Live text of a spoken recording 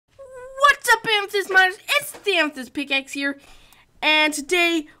Amethyst Miners? It's the Amethyst Pickaxe here, and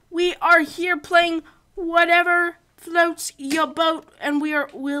today we are here playing Whatever Floats Your Boat, and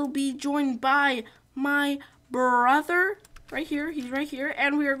will be joined by my brother right here. He's right here,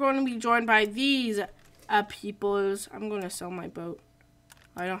 and we are going to be joined by these peoples. I'm going to sell my boat.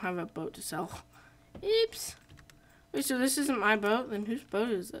 I don't have a boat to sell. Oops. Wait, so this isn't my boat? Then whose boat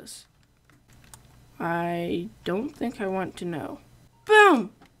is this? I don't think I want to know.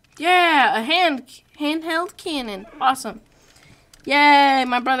 Boom! Yeah, a handheld cannon. Awesome. Yay,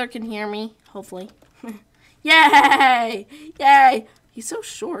 my brother can hear me, hopefully. Yay! Yay! He's so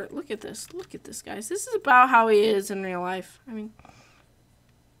short. Look at this. Look at this, guys. This is about how he is in real life. I mean,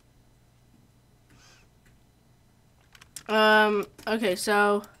 okay,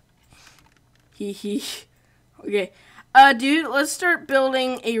 so okay. Dude, let's start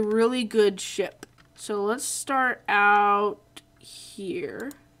building a really good ship. So let's start out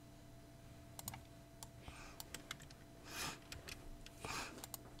here.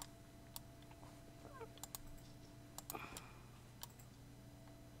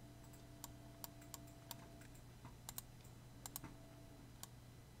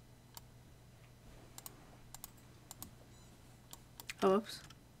 Oh, oops.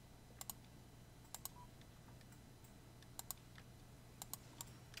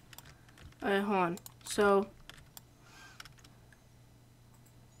 Alright, hold on. So,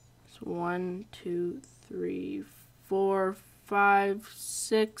 it's 1, 2, 3, 4, 5,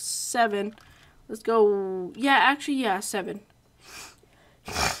 6, 7. Let's go. Yeah, actually, yeah, 7.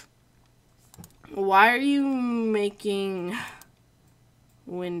 Why are you making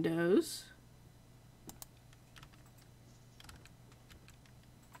windows?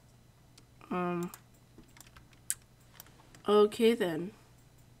 Okay then.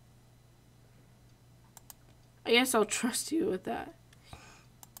 I guess I'll trust you with that.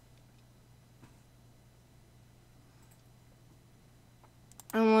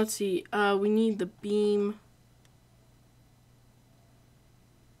 Let's see. We need the beam.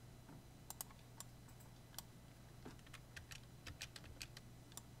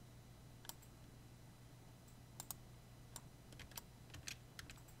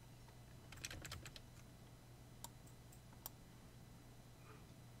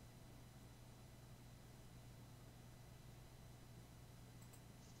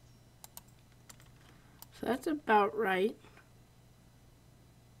 So that's about right.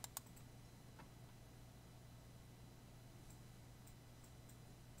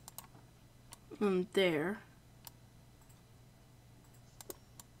 And there.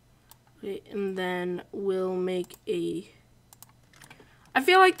 Okay, and then we'll make a... I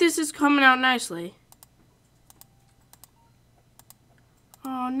feel like this is coming out nicely.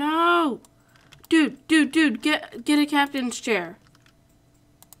 Oh no! Dude, get a captain's chair.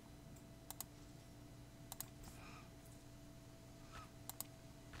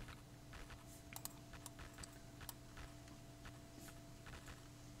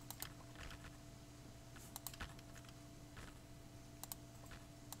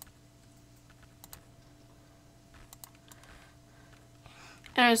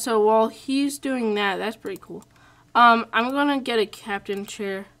 And so while he's doing that, that's pretty cool. I'm gonna get a captain's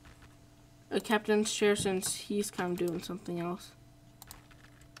chair since he's kind of doing something else.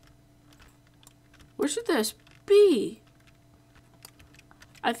 Where should this be?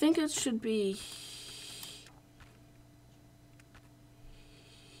 I think it should be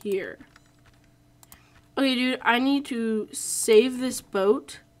here. Okay, dude, I need to save this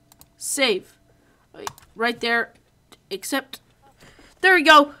boat. Save. Right there. Except... There we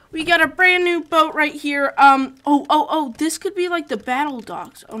go. We got a brand new boat right here. Oh, this could be like the battle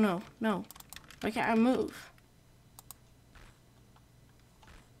docks. Oh, no. Why can't I move?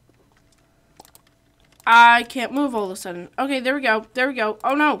 I can't move all of a sudden. Okay, there we go.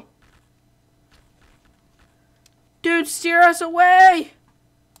 Oh, no. Dude, steer us away.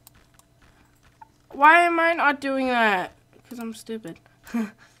 Why am I not doing that? Because I'm stupid.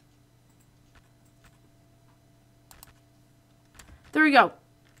 There we go.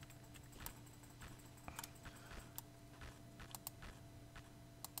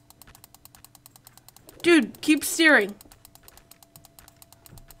 Dude, keep steering.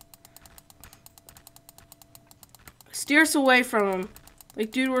 Steer us away from him.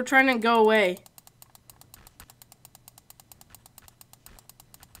 Like, dude, we're trying to go away.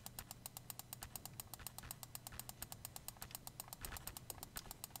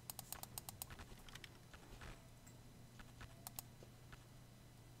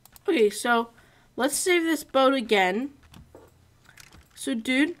 Okay, so let's save this boat again. So,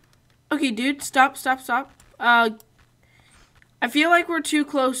 dude. Okay, dude, stop. I feel like we're too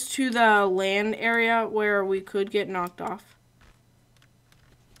close to the land area where we could get knocked off.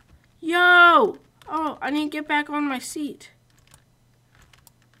 Yo! Oh, I need to get back on my seat.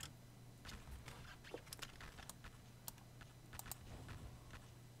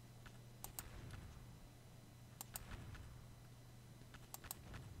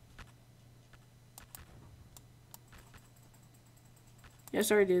 Yeah,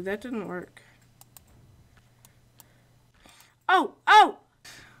 sorry, dude. That didn't work. Oh! Oh!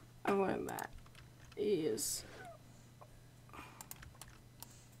 I learned that is...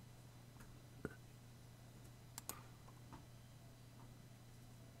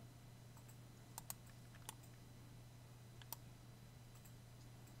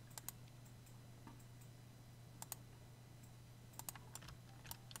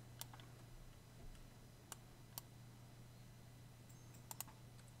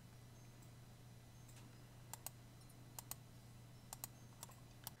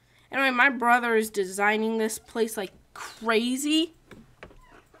 Anyway, my brother is designing this place like crazy.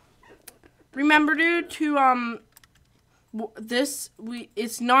 Remember, dude, to,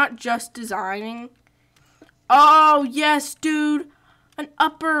 it's not just designing. Oh, yes, dude. An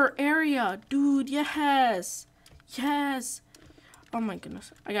upper area. Dude, yes. Yes. Oh, my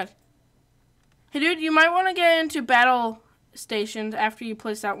goodness. I got it. Hey, dude, you might want to get into battle stations after you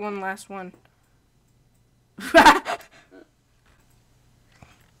place that one last one.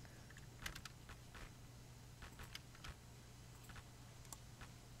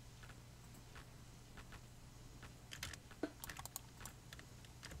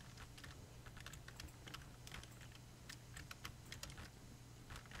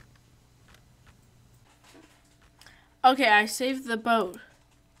 Okay, I saved the boat.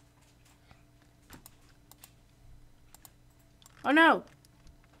 Oh no!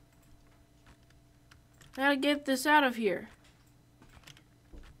 I gotta get this out of here.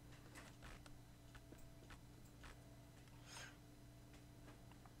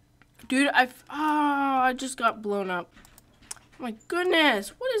 Dude, I just got blown up. Oh my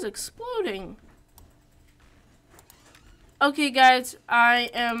goodness, what is exploding? Okay, guys,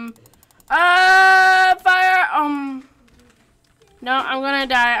 I am... fire! No, I'm gonna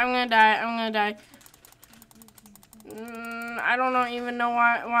die, I'm gonna die, I'm gonna die. I don't even know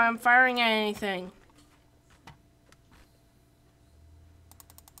why I'm firing at anything.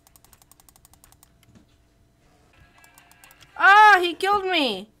 Ah, he killed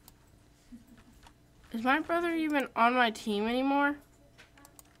me! Is my brother even on my team anymore?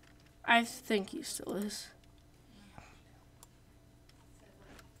 I think he still is.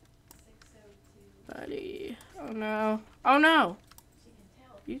 Buddy. Oh no. Oh no!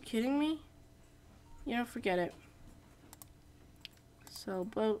 Are you kidding me? You know, forget it. Sell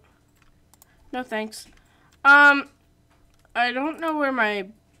boat. No thanks. I don't know where my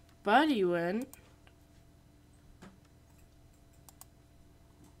buddy went.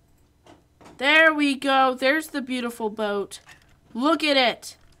 There we go. There's the beautiful boat. Look at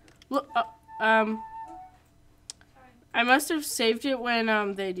it. Look. I must have saved it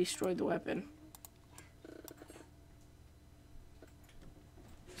when they destroyed the weapon.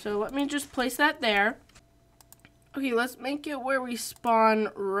 So let me just place that there. Okay, let's make it where we spawn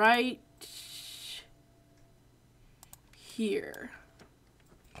right here.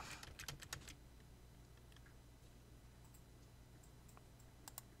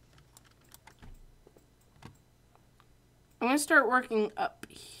 I'm gonna start working up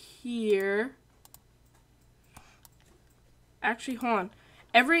here. Actually, hold on.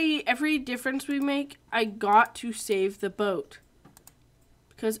 Every difference we make, I got to save the boat.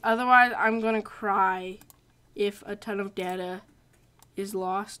 Because otherwise, I'm gonna cry if a ton of data is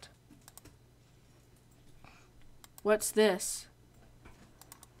lost. What's this?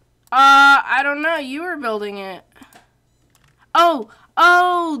 I don't know. You were building it.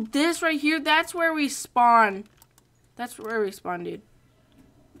 Oh, this right here, that's where we spawn. That's where we spawn, dude.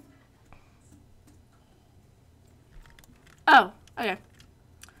 Oh, okay.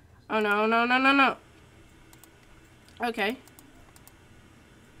 Oh, no. Okay.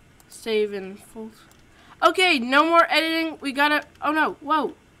 Save in full. Okay, no more editing. We gotta... Oh, no.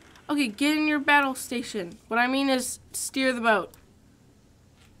 Whoa. Okay, get in your battle station. What I mean is steer the boat.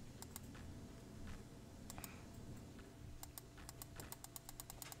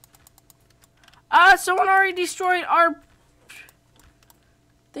 Someone already destroyed our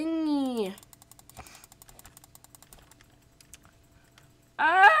thingy.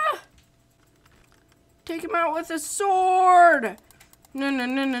 Take him out with a sword. No.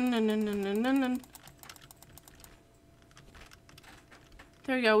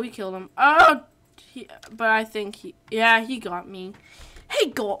 There we go, we killed him. Oh, But I think he got me. He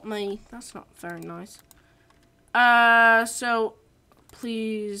got me. That's not very nice. So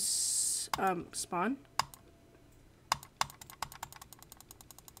please, spawn.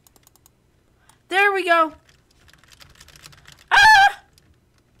 There we go. Ah!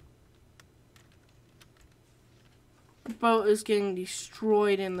 The boat is getting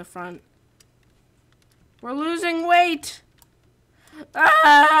destroyed in the front. We're losing weight.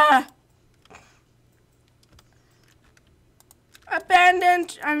 Ah!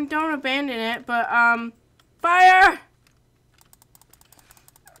 Abandoned. I mean, don't abandon it, but, fire!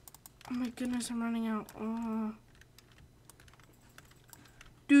 Oh my goodness, I'm running out. Oh.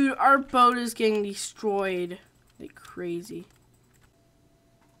 Dude, our boat is getting destroyed like crazy.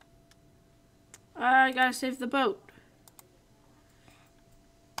 I gotta save the boat.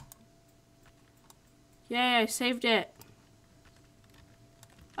 Yay, I saved it.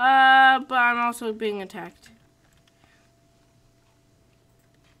 But I'm also being attacked.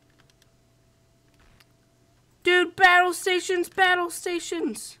 Dude, battle stations, battle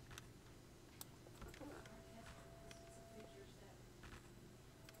stations.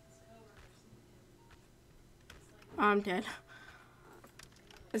 I'm dead.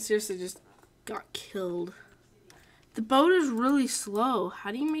 I seriously just got killed. The boat is really slow.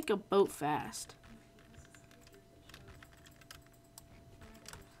 How do you make a boat fast?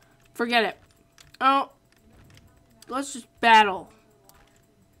 Forget it. Oh, let's just battle.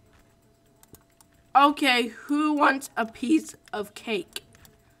 Okay, who wants a piece of cake?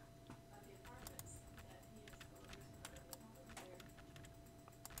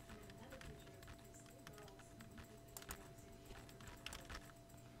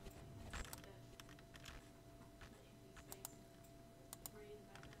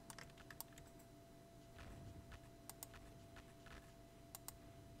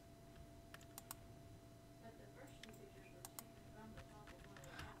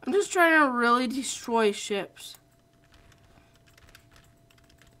 I'm just trying to really destroy ships.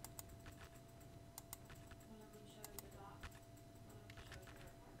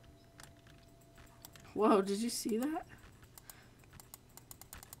 Whoa, did you see that?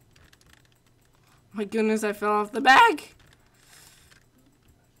 My goodness, I fell off the bag.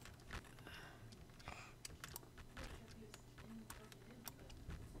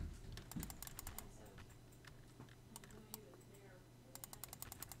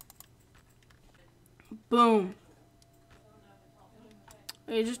 Boom.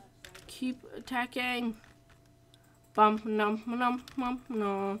 Hey, just keep attacking. Bum num num num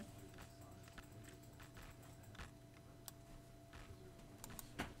no.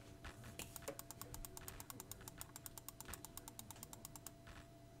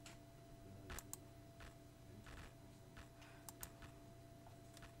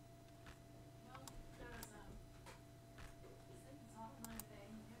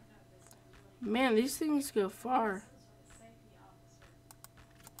 Man, these things go far.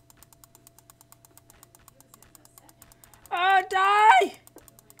 Die!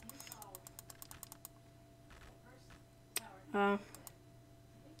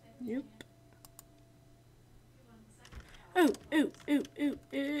 Yep.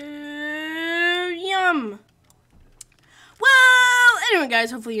 Yum! Well, anyway,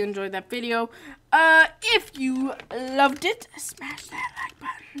 guys, hopefully you enjoyed that video. If you loved it, smash that like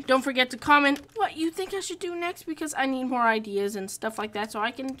button. Don't forget to comment what you think I should do next, because I need more ideas and stuff like that so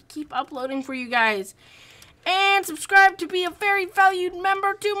I can keep uploading for you guys. And subscribe to be a very valued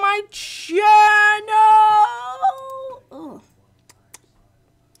member to my channel. Oh.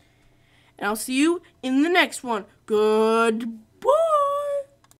 And I'll see you in the next one. Goodbye.